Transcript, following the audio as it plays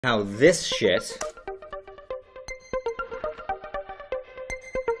How this shit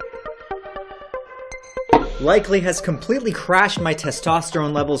likely has completely crashed my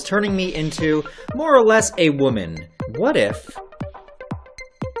testosterone levels, turning me into more or less a woman. What if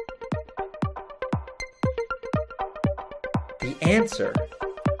the answer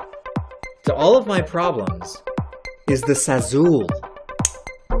to all of my problems is the Sazul?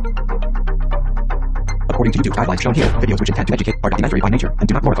 According to YouTube guidelines shown here, videos which intend to educate are documentary by nature and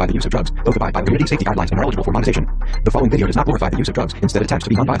do not glorify the use of drugs. Both abide by the community safety guidelines and are eligible for monetization. The following video does not glorify the use of drugs. Instead, attempts to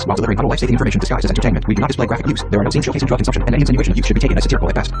be non-biased while delivering life-saving information disguised as entertainment. We do not display graphic use. There are no scenes showcasing drug consumption, and any insinuation of use should be taken as satirical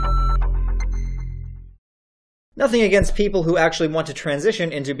at best. Nothing against people who actually want to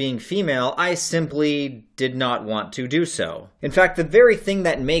transition into being female, I simply did not want to do so. In fact, the very thing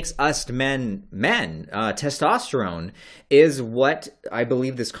that makes us men, testosterone, is what I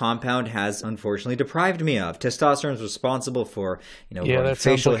believe this compound has unfortunately deprived me of. Testosterone is responsible for, growing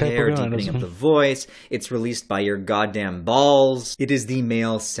facial hair, deepening of the voice. It's released by your goddamn balls. It is the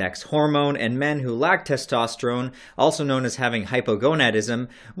male sex hormone, and men who lack testosterone, also known as having hypogonadism,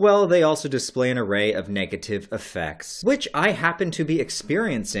 well, they also display an array of negative effects, which I happen to be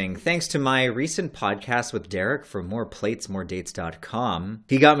experiencing thanks to my recent podcast with Derek from moreplatesmoredates.com.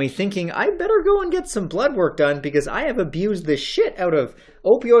 He got me thinking I better go and get some blood work done because I have abused the shit out of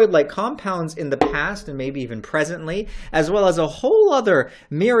opioid-like compounds in the past and maybe even presently, as well as a whole other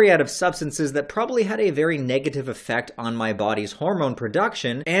myriad of substances that probably had a very negative effect on my body's hormone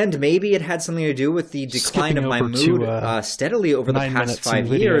production, and maybe it had something to do with the decline of my mood steadily over the past 5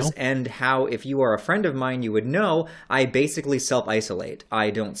 years, and how, if you are a friend of mine, you would know I basically self-isolate. I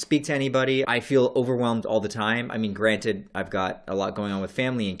don't speak to anybody. I feel overwhelmed all the time. I mean, granted, I've got a lot going on with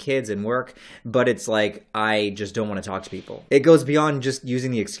family and kids and work, but it's like I just don't want to talk to people. It goes beyond just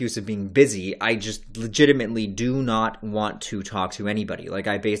using the excuse of being busy. I just legitimately do not want to talk to anybody. Like,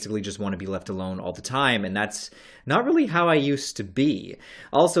 I basically just want to be left alone all the time, and that's not really how I used to be.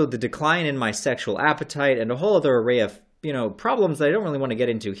 Also, the decline in my sexual appetite and a whole other array of problems that I don't really want to get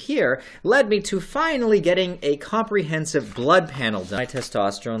into here led me to finally getting a comprehensive blood panel done. My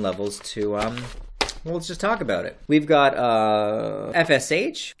testosterone levels to, well, let's just talk about it. We've got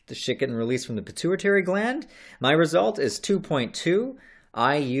FSH, the shit getting released from the pituitary gland. My result is 2.2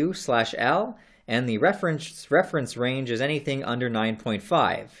 IU/L, and the reference range is anything under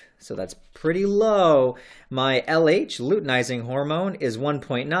 9.5. So that's pretty low. My LH, luteinizing hormone, is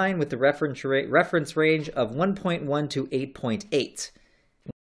 1.9 with the reference range of 1.1 to 8.8.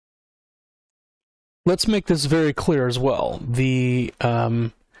 Let's make this very clear as well. The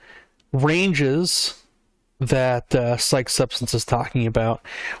ranges that Psyched Substance is talking about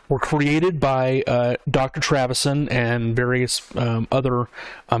were created by Dr. Travison and various other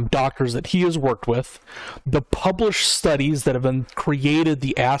doctors that he has worked with. The published studies that have been created,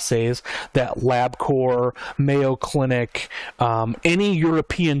 the assays that LabCorp, Mayo Clinic, any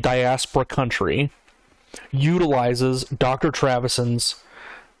European diaspora country utilizes Dr. Travison's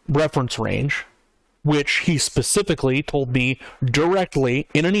reference range, which he specifically told me directly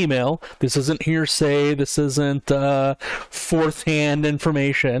in an email. This isn't hearsay. This isn't fourth-hand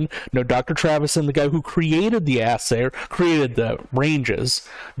information. No, Dr. Travison, the guy who created the assay, or created the ranges,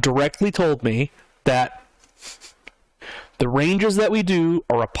 directly told me that the ranges that we do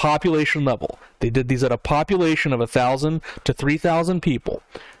are a population level. They did these at a population of 1,000 to 3,000 people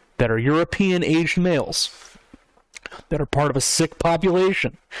that are European-aged males, that are part of a sick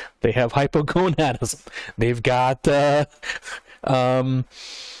population. They have hypogonadism. They've got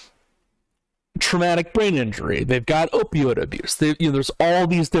traumatic brain injury. They've got opioid abuse. There's all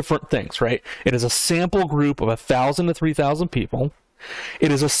these different things, right? It is a sample group of 1,000 to 3,000 people.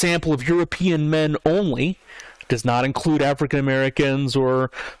 It is a sample of European men only. It does not include African Americans or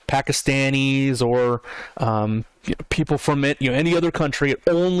Pakistanis or people from any other country. It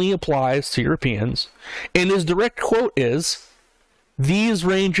only applies to Europeans. And his direct quote is, "These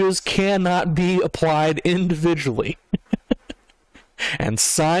ranges cannot be applied individually." And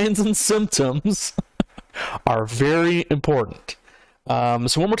signs and symptoms are very important.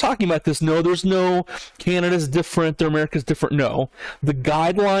 So when we're talking about this, no, there's no Canada's different or America's different. No, the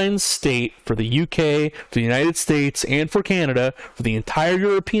guidelines state for the UK, for the United States, and for Canada, for the entire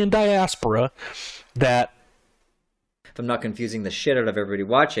European diaspora, that, if I'm not confusing the shit out of everybody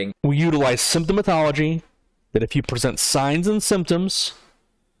watching, we utilize symptomatology, that if you present signs and symptoms,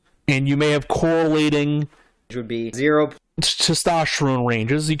 and you may have correlating, would be 0. testosterone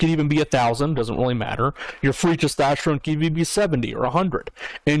ranges. You could even be 1,000, doesn't really matter. Your free testosterone could even be 70 or 100.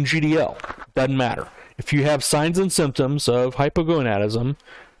 NGDL, doesn't matter. If you have signs and symptoms of hypogonadism,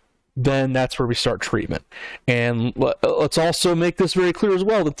 then that's where we start treatment. And let's also make this very clear as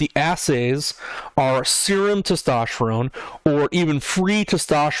well, that the assays are serum testosterone or even free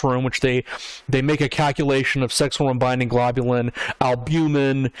testosterone, which they make a calculation of sex hormone binding globulin,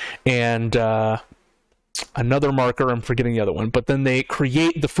 albumin, and another marker, I'm forgetting the other one, but then they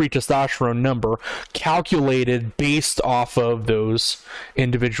create the free testosterone number calculated based off of those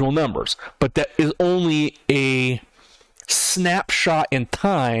individual numbers. But that is only a snapshot in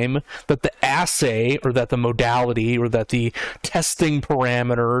time that the assay, or that the modality, or that the testing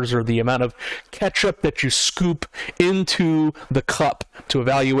parameters, or the amount of ketchup that you scoop into the cup to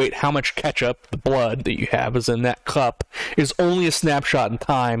evaluate how much ketchup, the blood that you have is in that cup, is only a snapshot in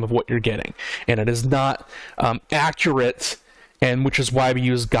time of what you're getting, and it is not accurate. And which is why we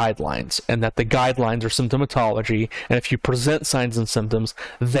use guidelines, and that the guidelines are symptomatology, and if you present signs and symptoms,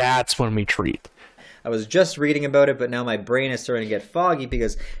 that's when we treat. I was just reading about it, but now my brain is starting to get foggy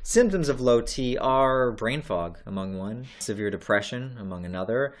because symptoms of low T are brain fog, among one, severe depression, among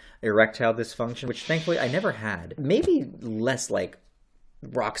another, erectile dysfunction, which thankfully I never had. Maybe less like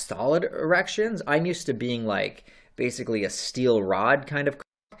rock solid erections. I'm used to being like basically a steel rod kind of,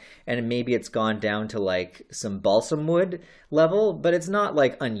 and maybe it's gone down to like some balsam wood level, but it's not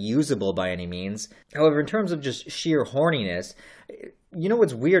like unusable by any means. However, in terms of just sheer horniness, you know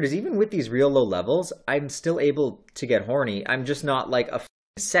what's weird is even with these real low levels, I'm still able to get horny. I'm just not like a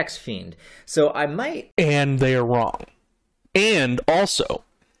sex fiend. So I might... And they are wrong. And also,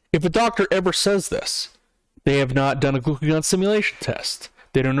 if a doctor ever says this, they have not done a glucagon stimulation test.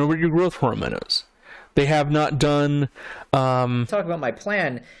 They don't know what your growth hormone is. They have not done... talk about my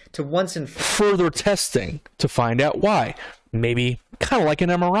plan to once and... further testing to find out why. Maybe kind of like an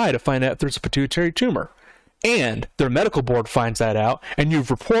MRI to find out if there's a pituitary tumor. And their medical board finds that out, and you've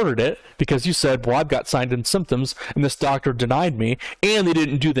reported it because you said, well, I've got signs and symptoms, and this doctor denied me, and they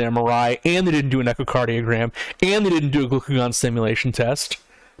didn't do the MRI, and they didn't do an echocardiogram, and they didn't do a glucagon stimulation test.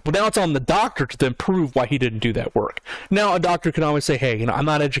 But now it's on the doctor to then prove why he didn't do that work. Now, a doctor can always say, hey, you know, I'm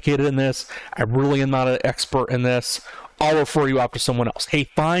not educated in this. I really am not an expert in this. I'll refer you out to someone else. Hey,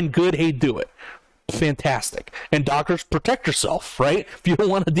 fine, good, hey, do it. Fantastic. And doctors, protect yourself, right? If you don't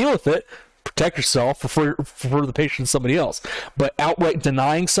want to deal with it, protect yourself, refer the patient to somebody else. But outright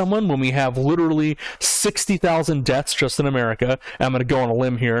denying someone when we have literally 60,000 deaths just in America, and I'm going to go on a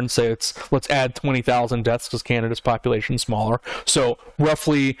limb here and say let's add 20,000 deaths because Canada's population is smaller. So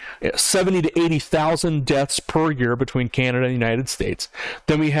roughly 70 to 80,000 deaths per year between Canada and the United States.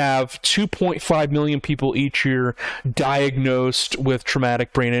 Then we have 2.5 million people each year diagnosed with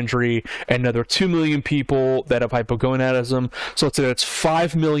traumatic brain injury, and another 2 million people that have hypogonadism. So let's say that's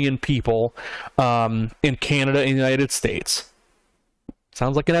 5 million people in Canada and the United States.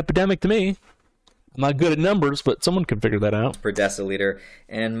 Sounds like an epidemic to me. I'm not good at numbers, but someone could figure that out. Per deciliter,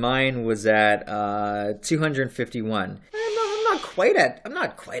 and mine was at 251. I'm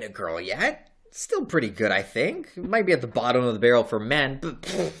not quite a girl yet. Still pretty good, I think. It might be at the bottom of the barrel for men,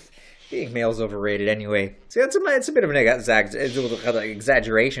 but being male's overrated anyway. So it's a bit of an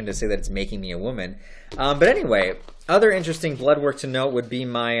exaggeration to say that it's making me a woman. But anyway, other interesting blood work to note would be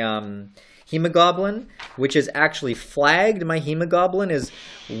my hemoglobin, which is actually flagged. My hemoglobin is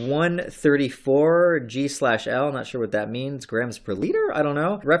 134 G/L. Not sure what that means. Grams per liter? I don't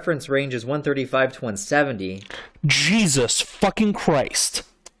know. Reference range is 135 to 170. Jesus fucking Christ.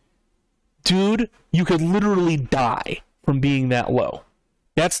 Dude, you could literally die from being that low.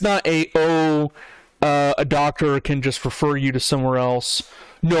 That's not a doctor can just refer you to somewhere else.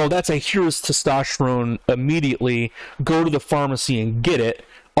 No, that's a here's testosterone immediately. Go to the pharmacy and get it.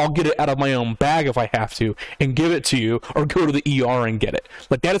 I'll get it out of my own bag if I have to and give it to you, or go to the ER and get it.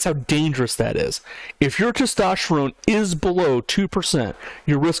 Like, that is how dangerous that is. If your testosterone is below 2%,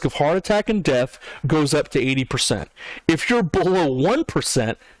 your risk of heart attack and death goes up to 80%. If you're below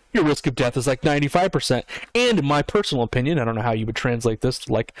 1%, your risk of death is like 95%. And in my personal opinion, I don't know how you would translate this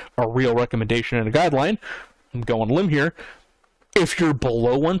to like a real recommendation and a guideline. I'm going on a limb here. If you're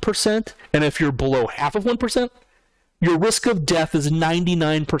below 1%, and if you're below half of 1%, your risk of death is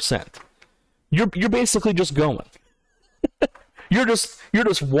 99%. You're basically just going. you're just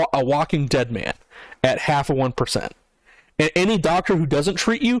a walking dead man at half of 1%. And any doctor who doesn't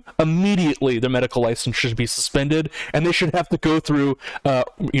treat you, immediately their medical license should be suspended, and they should have to go through,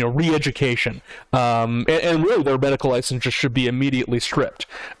 re-education. And really, their medical license just should be immediately stripped.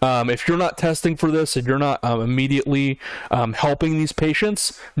 If you're not testing for this and you're not immediately helping these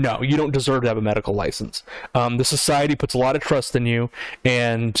patients, no, you don't deserve to have a medical license. The society puts a lot of trust in you,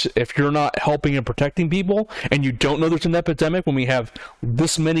 and if you're not helping and protecting people, and you don't know there's an epidemic when we have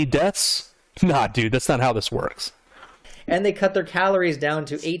this many deaths, nah, dude, that's not how this works. and they cut their calories down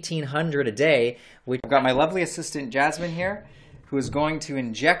to 1,800 a day. I've got my lovely assistant Jasmine here, who is going to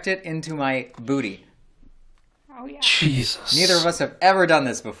inject it into my booty. Oh, yeah. Jesus. Neither of us have ever done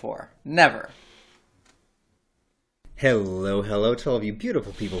this before. Never. Hello to all of you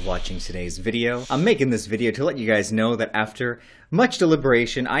beautiful people watching today's video. I'm making this video to let you guys know that after much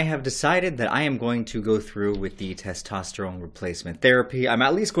deliberation, I have decided that I am going to go through with the testosterone replacement therapy. I'm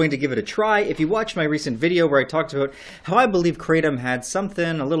at least going to give it a try. If you watched my recent video where I talked about how I believe kratom had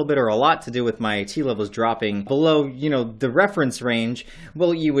something, a little bit or a lot to do with my T levels dropping below, the reference range,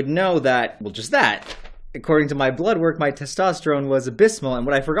 well, you would know that, well, just that. According to my blood work, my testosterone was abysmal, and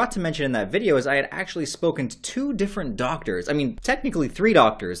what I forgot to mention in that video is I had actually spoken to 2 different doctors, technically 3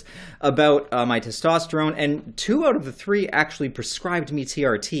 doctors, about my testosterone, and 2 out of the 3 actually prescribed me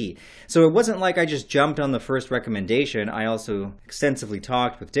TRT. So it wasn't like I just jumped on the first recommendation. I also extensively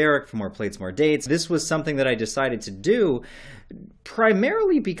talked with Derek for More Plates, More Dates. This was something that I decided to do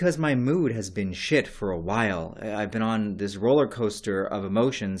primarily because my mood has been shit for a while. I've been on this roller coaster of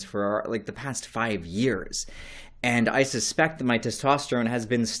emotions for like the past 5 years. And I suspect that my testosterone has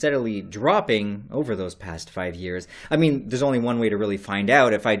been steadily dropping over those past 5 years. There's only one way to really find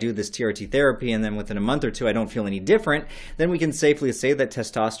out. If I do this TRT therapy and then within a month or 2 I don't feel any different, then we can safely say that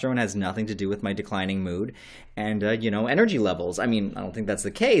testosterone has nothing to do with my declining mood and, energy levels. I don't think that's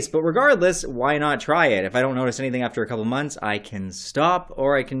the case, but regardless, why not try it? If I don't notice anything after a couple months, I can stop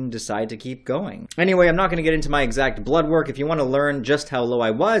or I can decide to keep going. Anyway, I'm not going to get into my exact blood work. If you want to learn just how low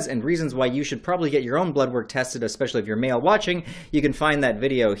I was and reasons why you should probably get your own blood work tested, especially if you're male watching, you can find that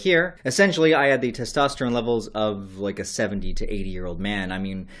video here. Essentially, I had the testosterone levels of like a 70 to 80-year-old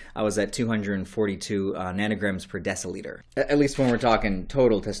man. I was at 242 nanograms per deciliter, at least when we're talking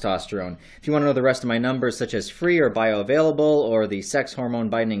total testosterone. If you want to know the rest of my numbers, such as free or bioavailable, or the sex hormone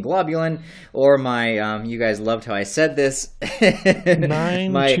binding globulin, or my, you guys loved how I said this,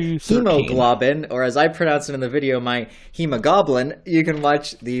 my hemoglobin, or as I pronounce it in the video, my hemogoblin, you can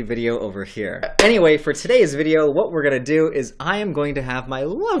watch the video over here. Anyway, for today's video, what we're going to do is I am going to have my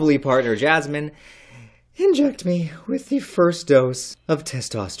lovely partner, Jasmine, inject me with the first dose of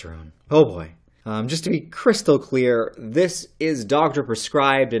testosterone. Oh boy. Just to be crystal clear, this is doctor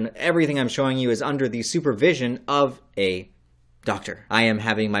prescribed and everything I'm showing you is under the supervision of a doctor. I am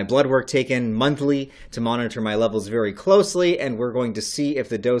having my blood work taken monthly to monitor my levels very closely, and we're going to see if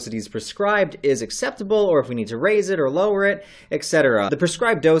the dose that he's prescribed is acceptable or if we need to raise it or lower it, etc. The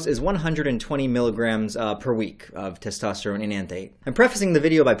prescribed dose is 120 milligrams per week of testosterone enanthate. I'm prefacing the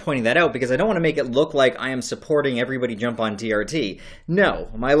video by pointing that out because I don't want to make it look like I am supporting everybody jump on TRT. No,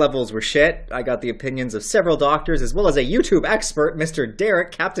 my levels were shit. I got the opinions of several doctors as well as a YouTube expert, Mr.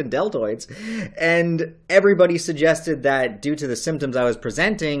 Derek, Captain Deltoids, and everybody suggested that due to the symptoms I was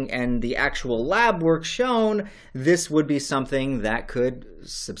presenting and the actual lab work shown, this would be something that could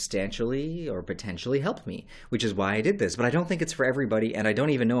substantially or potentially help me, which is why I did this. But I don't think it's for everybody, and I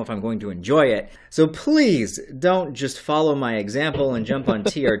don't even know if I'm going to enjoy it. So please don't just follow my example and jump on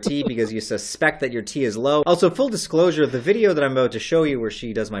TRT because you suspect that your T is low. Also, full disclosure, the video that I'm about to show you where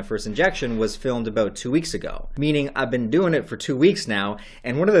she does my first injection was filmed about 2 weeks ago, meaning I've been doing it for 2 weeks now,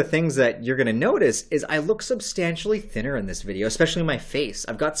 and one of the things that you're going to notice is I look substantially thinner in this video, especially my face.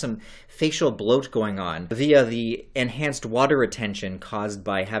 I've got some facial bloat going on via the enhanced water retention caused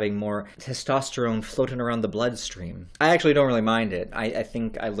by having more testosterone floating around the bloodstream. I actually don't really mind it. I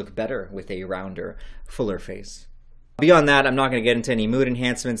think I look better with a rounder, fuller face. Beyond that, I'm not going to get into any mood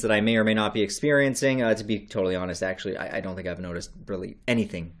enhancements that I may or may not be experiencing. To be totally honest, actually, I don't think I've noticed really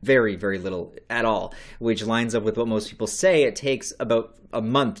anything. Very, very little at all, which lines up with what most people say. It takes about a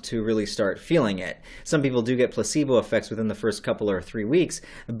month to really start feeling it. Some people do get placebo effects within the first couple or 3 weeks,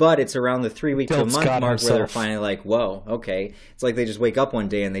 but it's around the 3 week to a month mark where they're finally like, whoa, okay. It's like they just wake up one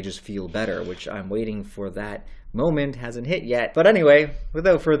day and they just feel better, which I'm waiting for that moment, hasn't hit yet. But anyway,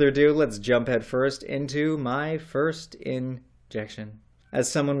 without further ado, let's jump head first into my first injection. As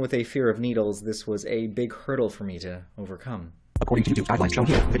someone with a fear of needles, this was a big hurdle for me to overcome. According to YouTube guidelines shown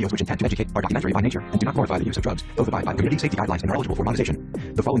here, videos which intend to educate are documentary by nature and do not glorify the use of drugs, both abide by community safety guidelines and are eligible for monetization.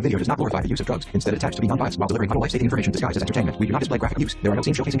 The following video does not glorify the use of drugs. Instead, it attempts to be non-biased while delivering vital life-saving information disguised as entertainment. We do not display graphic use. There are no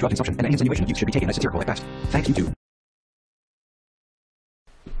scenes showcasing drug consumption, and any insinuation of use should be taken as satirical at best. Thanks, YouTube.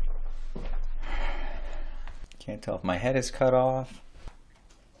 Can't tell if my head is cut off.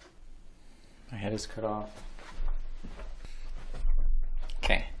 My head is cut off.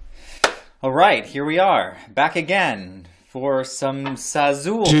 Okay. All right, here we are, back again for some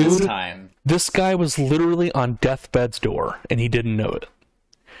Sazul this time. This guy was literally on deathbed's door, and he didn't know it.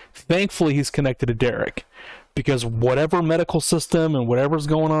 Thankfully, he's connected to Derek, because whatever medical system and whatever's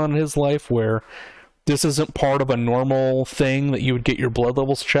going on in his life where this isn't part of a normal thing that you would get your blood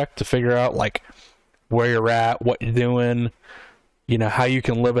levels checked to figure out like where you're at, what you're doing, you know, how you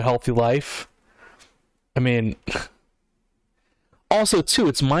can live a healthy life. I mean, also too,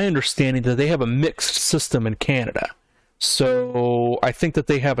 it's my understanding that they have a mixed system in Canada. So I think that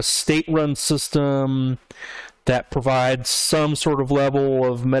they have a state-run system that provides some sort of level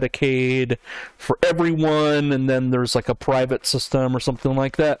of Medicaid for everyone, and then there's like a private system or something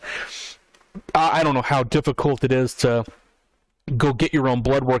like that. I don't know how difficult it is to go get your own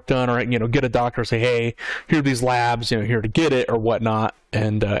blood work done, or, you know, get a doctor, say, hey, here are these labs, you know, here to get it or whatnot,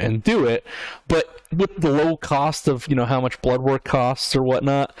 and do it. But with the low cost of, you know, how much blood work costs or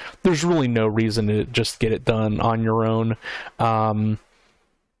whatnot, there's really no reason to just get it done on your own.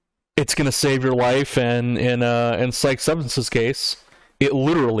 It's going to save your life, and in Psyched Substance's case, it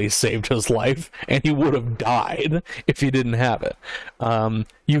literally saved his life, and he would have died if he didn't have it.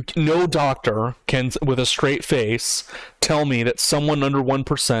 No doctor can, with a straight face, tell me that someone under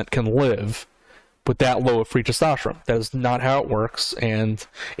 1% can live with that low of free testosterone. That is not how it works, and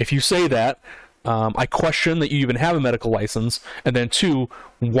if you say that, I question that you even have a medical license, and then two,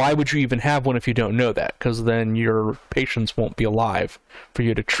 why would you even have one if you don't know that? Because then your patients won't be alive for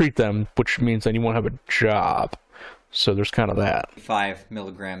you to treat them, which means then you won't have a job. So there's kind of that. 5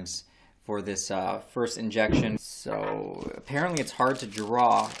 milligrams for this first injection. So apparently it's hard to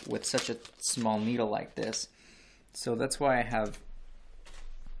draw with such a small needle like this. So that's why I have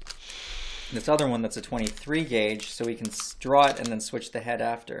this other one that's a 23 gauge, so we can draw it and then switch the head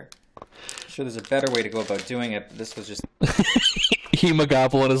after. I'm sure there's a better way to go about doing it, but this was just...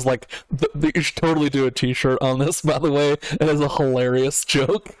 Hemoglobin is like, you should totally do a t-shirt on this, by the way. It is a hilarious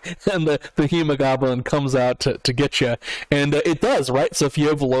joke, and the hemoglobin comes out to get you, and it does, right? So if you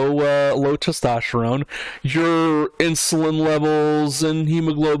have low testosterone, your insulin levels and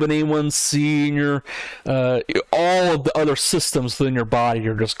hemoglobin A1C and your all of the other systems within your body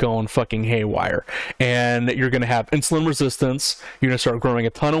are just going fucking haywire, and you're going to have insulin resistance. You're going to start growing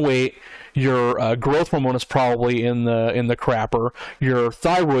a ton of weight. Your growth hormone is probably in the crapper. Your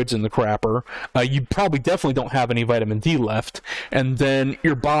thyroid's in the crapper. You probably definitely don't have any vitamin D left. And then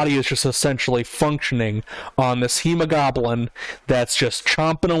your body is just essentially functioning on this hemoglobin that's just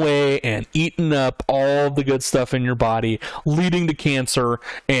chomping away and eating up all the good stuff in your body, leading to cancer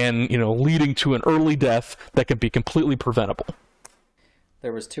and, you know, leading to an early death that can be completely preventable.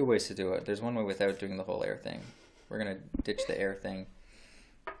 There was 2 ways to do it. There's one way without doing the whole air thing. We're going to ditch the air thing.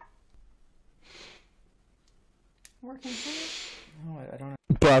 Working for you? No, I don't know.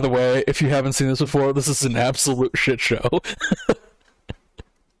 By the way, if you haven't seen this before, this is an absolute shit show.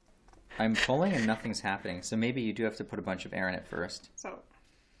 I'm pulling and nothing's happening, so maybe you do have to put a bunch of air in it first. So,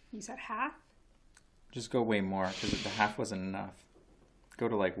 you said half? Just go way more, because the half wasn't enough. Go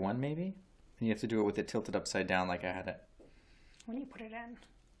to like 1 maybe? And you have to do it with it tilted upside down like I had it. When you put it in.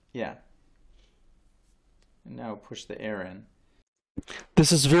 Yeah. And now push the air in.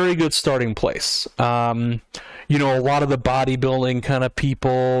 This is a very good starting place. You know, a lot of the bodybuilding kind of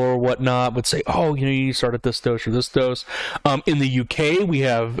people or whatnot would say, oh, you know, you start at this dose or this dose. In the UK, we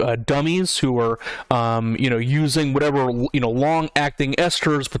have dummies who are, you know, using whatever, you know, long-acting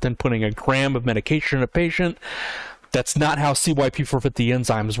esters, but then putting a gram of medication in a patient. That's not how CYP450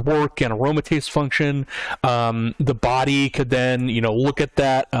 enzymes work and aromatase function. The body could then, you know, look at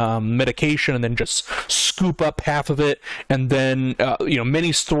that medication and then just scoop up half of it. And then, you know,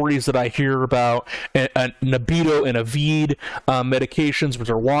 many stories that I hear about Nebido and Avid medications, which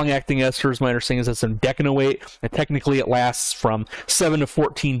are long-acting esters. My understanding is that's in decanoate, and technically it lasts from 7 to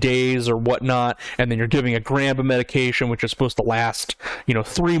 14 days or whatnot. And then you're giving a gram of medication, which is supposed to last, you know,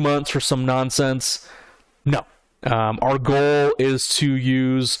 3 months or some nonsense. No. Our goal is to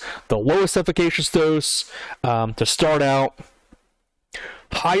use the lowest efficacious dose to start out,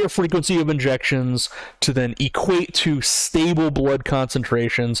 higher frequency of injections to then equate to stable blood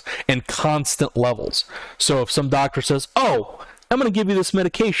concentrations and constant levels. So if some doctor says, oh, I'm going to give you this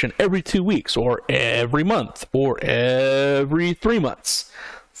medication every 2 weeks or every month or every 3 months,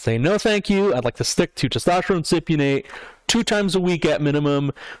 say no thank you, I'd like to stick to testosterone cypionate 2 times a week at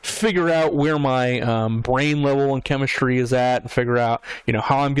minimum, figure out where my brain level and chemistry is at, and figure out, you know,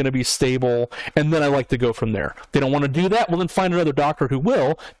 how I'm going to be stable, and then I like to go from there. They don't want to do that, well then find another doctor who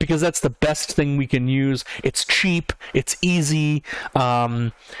will, because that's the best thing we can use. It's cheap, it's easy,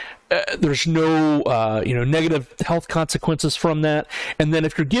 there's no you know, negative health consequences from that. And then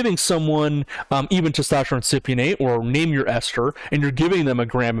if you're giving someone even testosterone cypionate or name your ester, and you're giving them a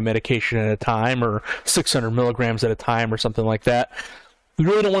gram of medication at a time or 600 milligrams at a time or something like that, We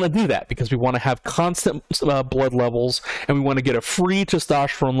really don't want to do that because we want to have constant blood levels, and we want to get a free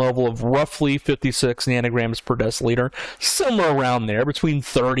testosterone level of roughly 56 nanograms per deciliter, somewhere around there, between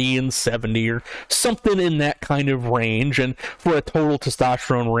 30 and 70 or something in that kind of range, and for a total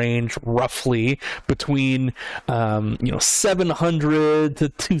testosterone range roughly between 700 to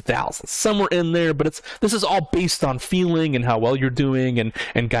 2,000, somewhere in there. But this is all based on feeling and how well you're doing, and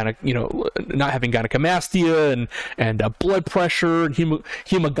kind of not having gynecomastia and blood pressure and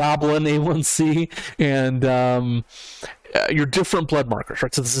hemoglobin A1C and your different blood markers,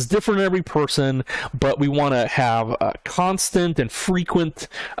 right? So this is different in every person, but we want to have constant and frequent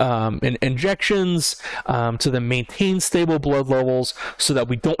injections to then maintain stable blood levels so that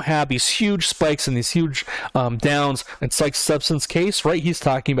we don't have these huge spikes and these huge downs. In Psyched Substance case, right, he's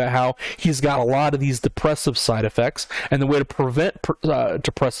talking about how he's got a lot of these depressive side effects, and the way to prevent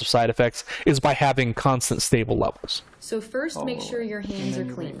depressive side effects is by having constant stable levels. So first, make sure your hands are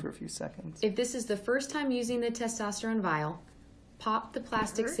clean. For a few seconds. If this is the first time using the testosterone vial, pop the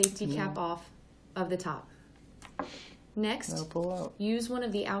plastic safety cap off of the top. Next, use one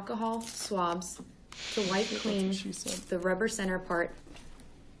of the alcohol swabs to wipe clean the rubber center part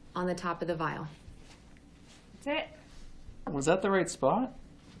on the top of the vial. That's it. Was that the right spot?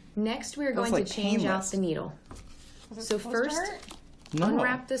 Next, we are going to change out the needle. So first,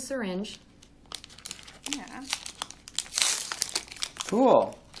 unwrap the syringe. Yeah.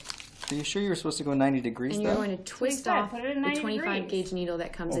 Cool. Are you sure you were supposed to go 90 degrees and you're going to twist off the 25 gauge needle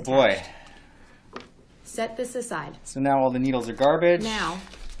that comes attached. Boy. Set this aside. So now all the needles are garbage. Now,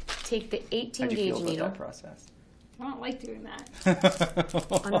 take the 18 How'd you gauge feel about needle. that process? I don't like doing that.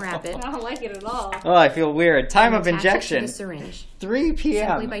 Unwrap it. I don't like it at all. Oh, I feel weird. Time of Attach it to injection. the syringe. 3 p.m.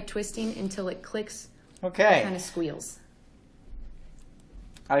 Simply by twisting until it clicks. Okay. Kind of squeals.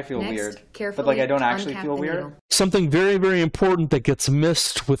 I feel Next, weird. carefully But like I don't actually uncap feel the weird. needle. Something very, very important that gets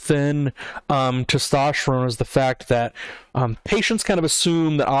missed within testosterone is the fact that patients kind of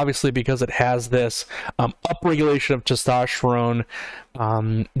assume that obviously because it has this upregulation of testosterone,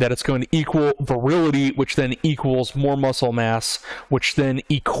 that it's going to equal virility, which then equals more muscle mass, which then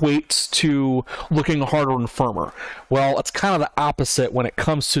equates to looking harder and firmer. Well, it's kind of the opposite when it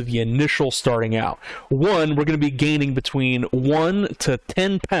comes to the initial starting out. One, we're going to be gaining between 1 to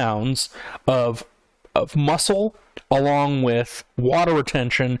 10 pounds of muscle, along with water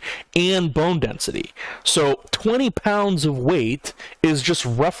retention and bone density. So 20 pounds of weight is just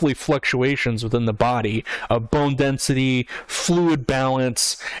roughly fluctuations within the body of bone density, fluid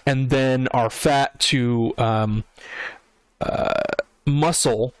balance, and then our fat to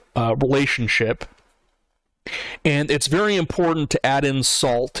muscle relationship. And it's very important to add in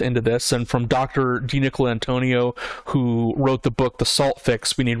salt into this. And from Dr. DiNicolantonio, who wrote the book The Salt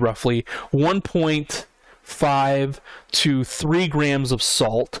Fix, we need roughly 1.5 to 3 grams of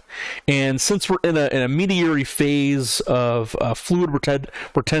salt. And since we're in a mediary phase of fluid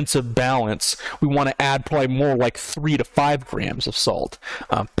retentive balance, we want to add probably more like 3 to 5 grams of salt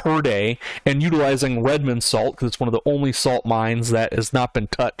per day, and utilizing Redmond salt, because it's one of the only salt mines that has not been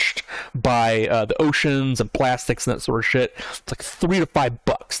touched by the oceans and plastics and that sort of shit. It's like $3 to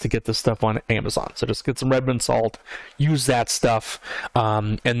 $5 to get this stuff on Amazon. So just get some Redmond salt, use that stuff,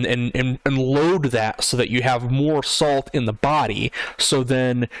 and load that so that you have more salt in the body, so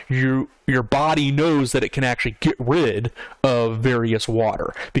then your body knows that it can actually get rid of various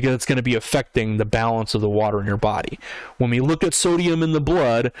water, because it's going to be affecting the balance of the water in your body. When we look at sodium in the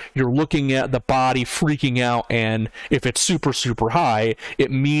blood, you're looking at the body freaking out, and if it's super, super high,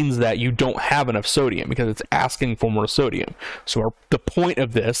 it means that you don't have enough sodium because it's asking for more sodium. So the point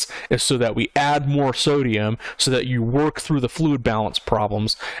of this is so that we add more sodium so that you work through the fluid balance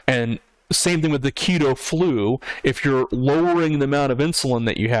problems. And same thing with the keto flu. If you're lowering the amount of insulin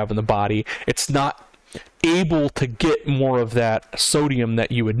that you have in the body, it's not able to get more of that sodium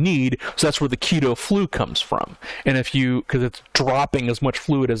that you would need. So that's where the keto flu comes from. And because it's dropping as much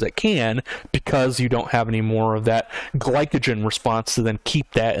fluid as it can, because you don't have any more of that glycogen response to then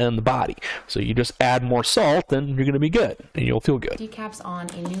keep that in the body. So you just add more salt and you're going to be good and you'll feel good. Decaps on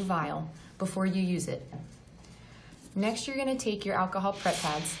a new vial before you use it. Next, you're going to take your alcohol prep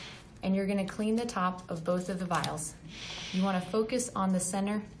pads and you're going to clean the top of both of the vials. You want to focus on the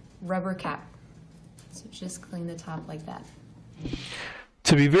center rubber cap. So just clean the top like that.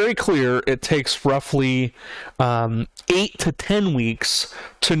 To be very clear, it takes roughly 8 to 10 weeks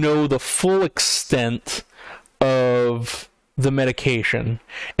to know the full extent of the medication,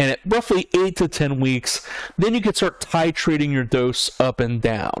 and at roughly 8 to 10 weeks, then you can start titrating your dose up and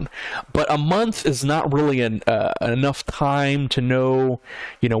down. But a month is not really enough time to know,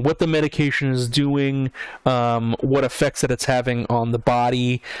 what the medication is doing, what effects that it's having on the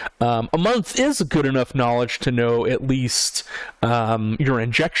body. A month is good enough knowledge to know at least your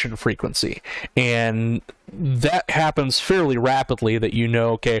injection frequency, and that happens fairly rapidly, that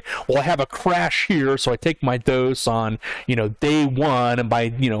okay, well, I have a crash here, so I take my dose on, day 1, and by,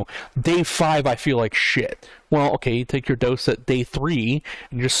 day 5, I feel like shit. Well, okay, you take your dose at day 3,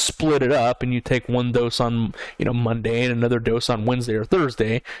 and you just split it up, and you take one dose on, Monday, and another dose on Wednesday or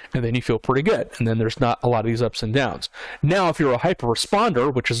Thursday, and then you feel pretty good, and then there's not a lot of these ups and downs. Now, if you're a hyper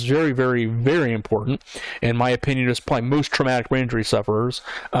responder, which is very, very, very important, in my opinion, is probably most traumatic brain injury sufferers,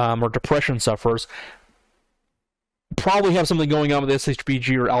 or depression sufferers, probably have something going on with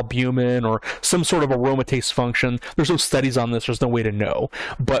SHBG or albumin or some sort of aromatase function. There's no studies on this, there's no way to know,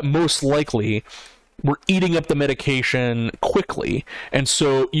 but most likely we're eating up the medication quickly, and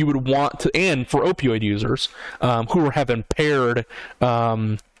so you would want to, and for opioid users who have impaired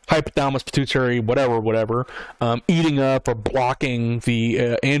hypothalamus, pituitary, whatever, eating up or blocking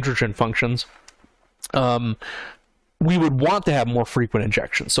the androgen functions, we would want to have more frequent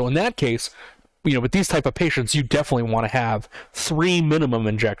injections. So in that case, with these type of patients, you definitely want to have 3 minimum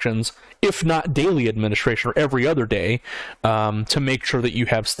injections, if not daily administration or every other day, to make sure that you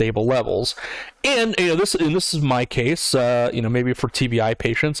have stable levels. And this is my case. Maybe for TBI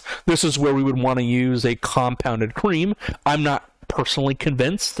patients, this is where we would want to use a compounded cream. I'm not personally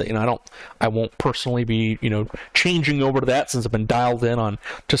convinced. I won't personally be changing over to that, since I've been dialed in on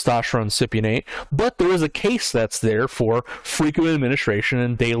testosterone cypionate. But there is a case that's there for frequent administration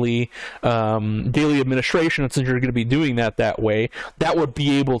and daily administration. And since you're going to be doing that way, that would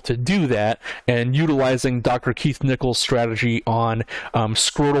be able to do that. And utilizing Dr. Keith Nichols' strategy on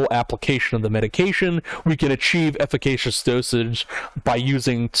scrotal application of the medication, we can achieve efficacious dosage by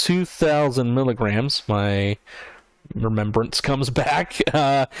using 2,000 milligrams. My remembrance comes back,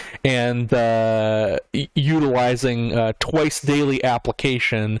 and utilizing twice daily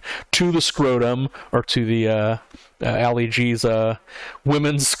application to the scrotum, or to the Ali G's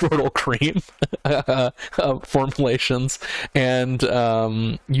women's scrotal cream formulations, and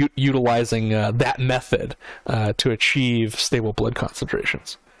utilizing that method to achieve stable blood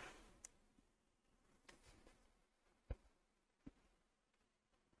concentrations.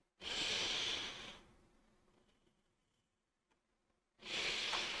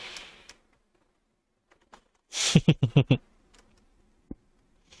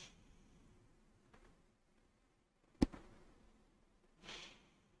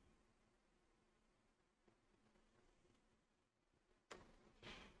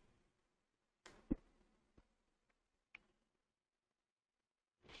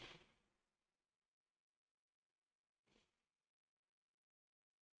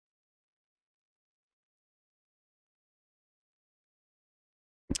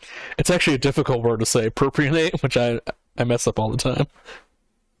 It's actually a difficult word to say, propionate, which I mess up all the time.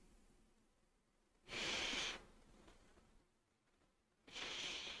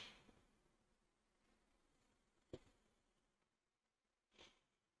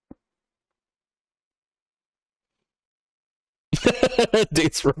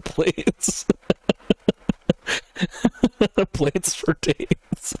 Dates for plates. Plates for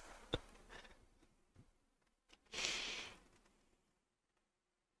dates.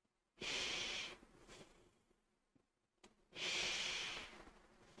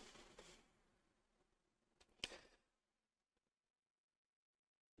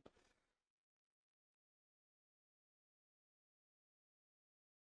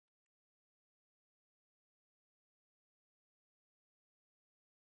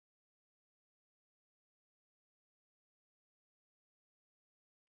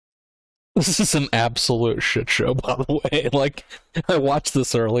 This is an absolute shit show, by the way. Like, I watched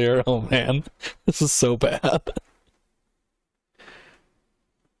this earlier. Oh man, this is so bad.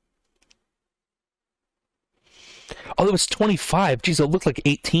 Oh, it was 25. Jeez, it looked like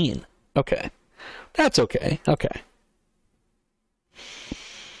 18. Okay. That's okay. Okay.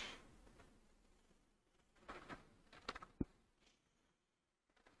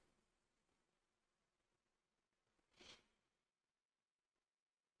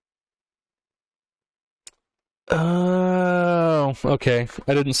 Oh, okay.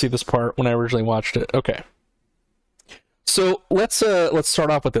 I didn't see this part when I originally watched it. Okay. So let's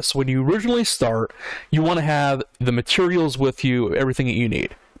start off with this. When you originally start, you want to have the materials with you, everything that you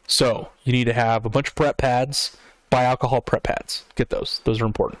need. So you need to have a bunch of prep pads, buy alcohol prep pads. Get those. Those are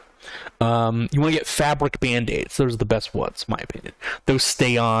important. You want to get fabric band-aids. Those are the best ones, in my opinion. Those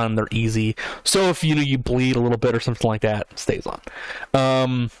stay on. They're easy. So if you bleed a little bit or something like that, it stays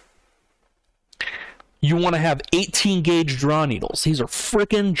on. You want to have 18-gauge draw needles. These are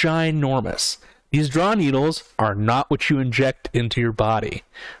freaking ginormous. These draw needles are not what you inject into your body.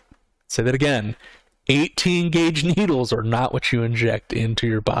 Say that again. 18-gauge needles are not what you inject into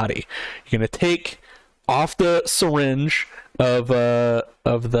your body. You're going to take off the syringe of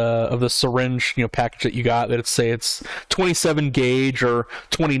the syringe package that you got. That it's 27 gauge or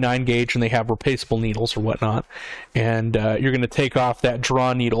 29 gauge, and they have replaceable needles or whatnot. And you're going to take off that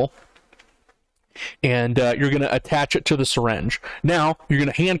draw needle, and you're going to attach it to the syringe. Now you're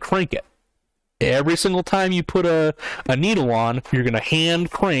going to hand crank it. Every single time you put a needle on, you're going to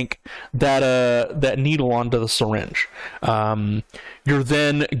hand crank that needle onto the syringe. You're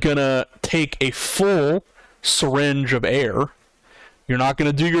then going to take a full syringe of air. You're not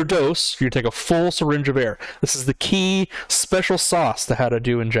going to do your dose. You're going to take a full syringe of air. This is the key special sauce to how to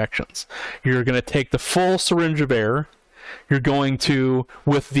do injections. You're going to take the full syringe of air. You're going to,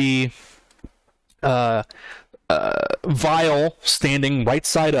 with the vial standing right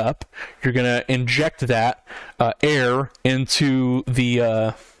side up, you're going to inject that air into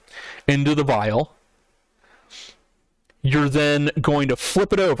the vial. You're then going to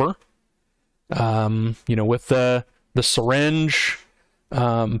flip it over, with the syringe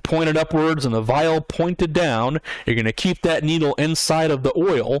pointed upwards and the vial pointed down. You're going to keep that needle inside of the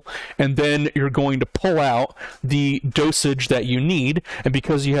oil, and then you're going to pull out the dosage that you need. And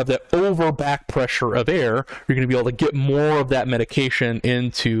because you have that over back pressure of air, you're going to be able to get more of that medication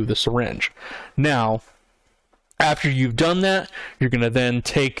into the syringe. Now, after you've done that, you're going to then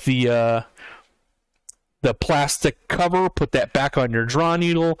take the plastic cover, put that back on your draw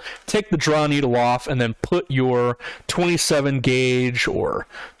needle, take the draw needle off, and then put your 27 gauge or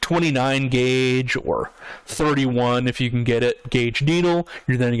 29 gauge or 31, if you can get it, gauge needle.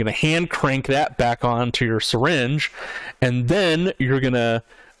 You're then going to hand crank that back onto your syringe, and then you're going to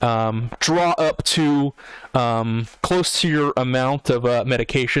draw up to close to your amount of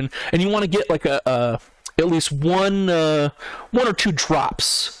medication, and you want to get like at least one or two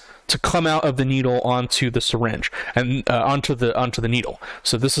drops to come out of the needle onto the syringe and onto the needle.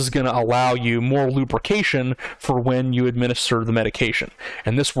 So this is going to allow you more lubrication for when you administer the medication,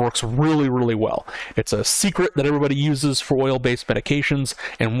 and this works really, really well. It's a secret that everybody uses for oil-based medications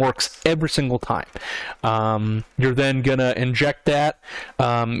and works every single time. You're then going to inject that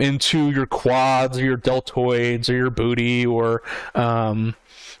into your quads or your deltoids or your booty, or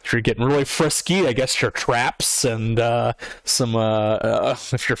if you're getting really frisky, I guess your traps, and some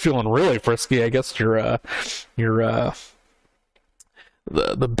if you're feeling really frisky, I guess your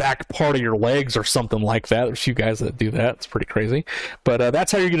the back part of your legs or something like that. There's a few guys that do that. It's pretty crazy, but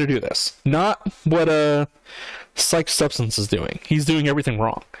that's how you're going to do this. Not what Psyched Substance is doing. He's doing everything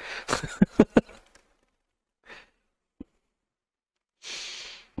wrong.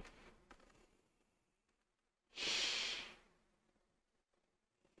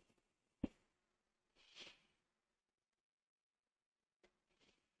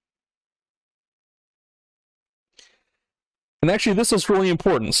 And actually, this is really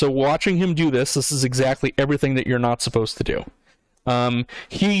important. So watching him do this is exactly everything that you're not supposed to do.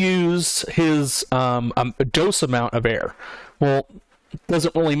 He used his dose amount of air. Well, it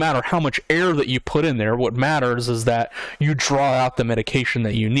doesn't really matter how much air that you put in there. What matters is that you draw out the medication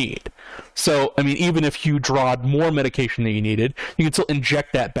that you need. So, I mean, even if you drawed more medication than you needed, you can still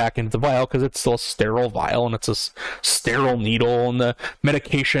inject that back into the vial because it's still a sterile vial and it's a sterile needle, and the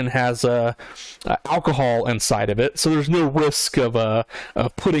medication has alcohol inside of it, so there's no risk of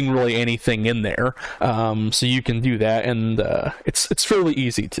putting really anything in there. So you can do that, and it's fairly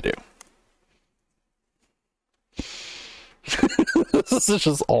easy to do. This is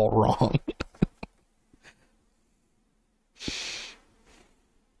just all wrong.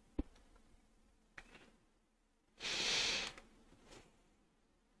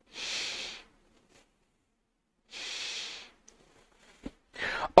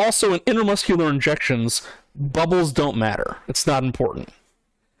 Also, in intramuscular injections, bubbles don't matter. It's not important.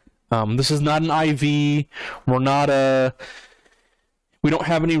 This is not an IV. We don't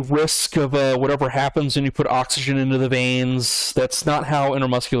have any risk of whatever happens when you put oxygen into the veins. That's not how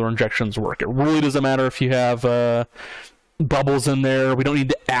intramuscular injections work. It really doesn't matter if you have bubbles in there. We don't need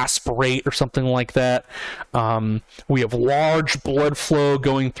to aspirate or something like that. We have large blood flow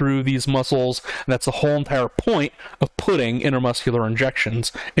going through these muscles, and that's the whole entire point of putting intramuscular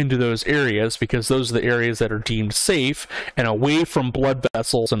injections into those areas, because those are the areas that are deemed safe and away from blood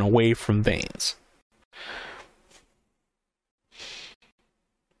vessels and away from veins.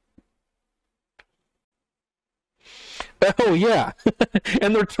 Oh, yeah.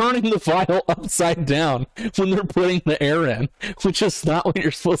 And they're turning the vial upside down when they're putting the air in, which is not what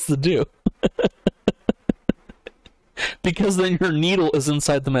you're supposed to do. Because then your needle is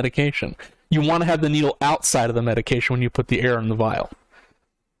inside the medication. You want to have the needle outside of the medication when you put the air in the vial.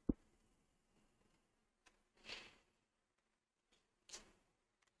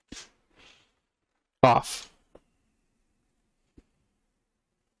 Off.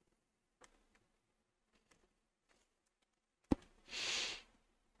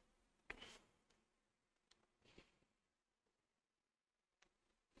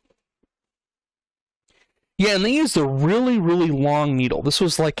 Yeah, and they used a really, really long needle. This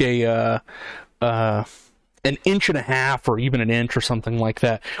was like an inch and a half or even an inch or something like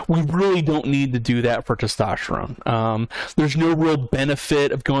that. We really don't need to do that for testosterone. There's no real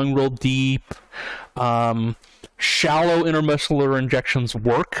benefit of going real deep. Shallow intermuscular injections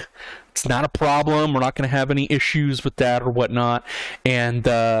work. It's not a problem. We're not going to have any issues with that or whatnot. And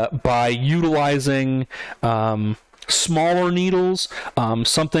by utilizing smaller needles,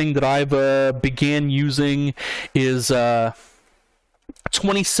 something that I've began using is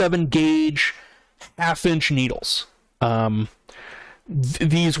 27 gauge half-inch needles.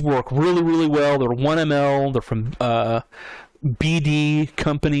 These work really, really well. They're 1 ml. They're from BD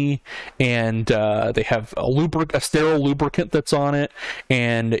company, and they have a sterile lubricant that's on it.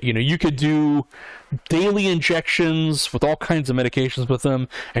 And you could do daily injections with all kinds of medications with them,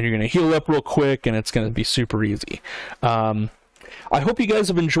 and you're going to heal up real quick, and it's going to be super easy. I hope you guys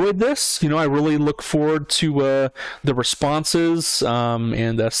have enjoyed this. I really look forward to the responses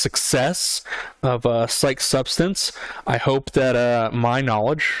and the success of Psyched Substance. I hope that my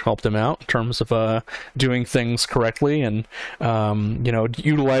knowledge helped him out in terms of doing things correctly and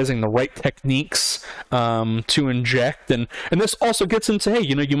utilizing the right techniques to inject. And this also gets into, hey,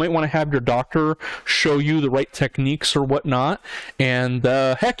 you might want to have your doctor show you the right techniques or whatnot. And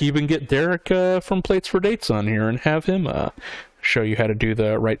heck, even get Derek from Plates for Dates on here and have him show you how to do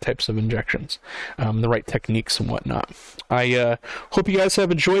the right types of injections, the right techniques and whatnot. I hope you guys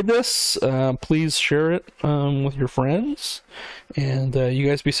have enjoyed this. Please share it with your friends, and you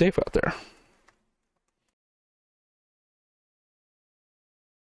guys be safe out there.